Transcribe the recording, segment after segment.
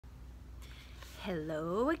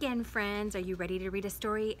Hello again, friends. Are you ready to read a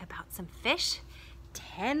story about some fish?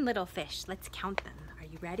 10 little fish. Let's count them. Are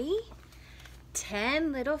you ready?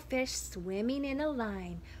 10 little fish swimming in a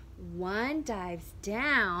line. One dives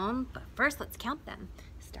down, but first let's count them.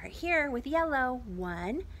 Start here with yellow.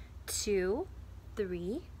 1, 2,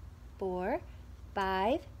 3, 4,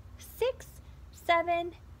 5, 6,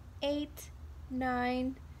 7, 8,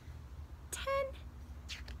 9, 10.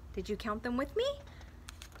 Did you count them with me?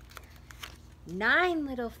 9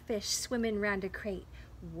 little fish swimming around a crate.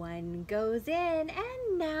 One goes in,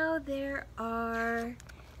 and now there are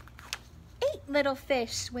 8 little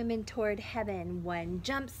fish swimming toward heaven. One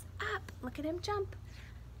jumps up. Look at him jump.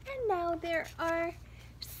 And now there are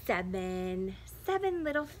 7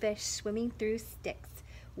 little fish swimming through sticks.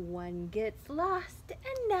 One gets lost,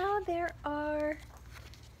 and now there are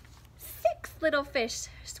 6 little fish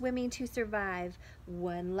swimming to survive.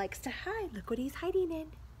 One likes to hide. Look what he's hiding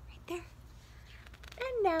in, right there.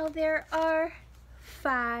 And now there are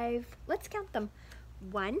 5. Let's count them.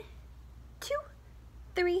 1, 2,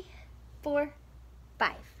 3, 4,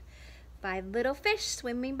 5. 5 little fish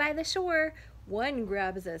swimming by the shore. One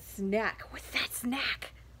grabs a snack. What's that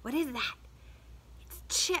snack? What is that? It's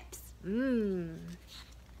chips. 4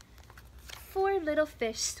 little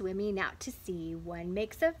fish swimming out to sea. One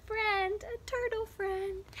makes a friend, a turtle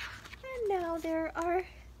friend. And now there are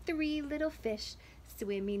 3 little fish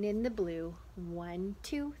swimming in the blue. 1,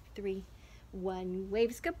 2, 3. One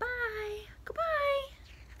waves goodbye. Goodbye.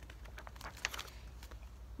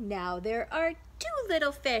 Now there are 2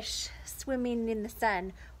 little fish swimming in the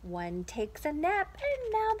sun. One takes a nap,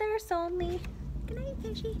 and now there's only, good night,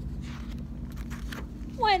 fishy.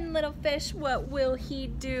 1 little fish, what will he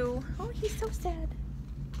do? Oh, he's so sad.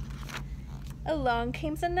 Along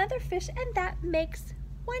comes another fish, and that makes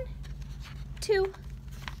 1, 2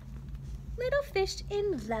 little fish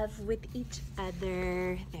in love with each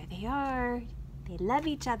other. There they are. They love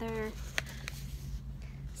each other.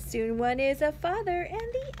 Soon one is a father and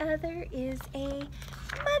the other is a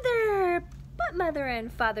mother. But mother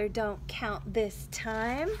and father don't count this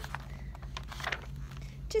time.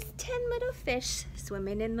 Just 10 little fish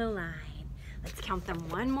swimming in the line. Let's count them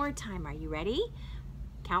one more time. Are you ready?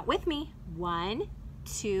 Count with me. 1,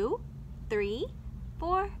 2, 3,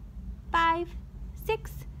 4, 5,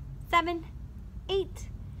 6, 7, 8,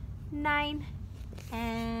 9,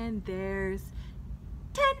 and there's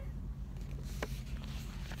 10.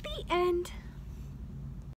 The end.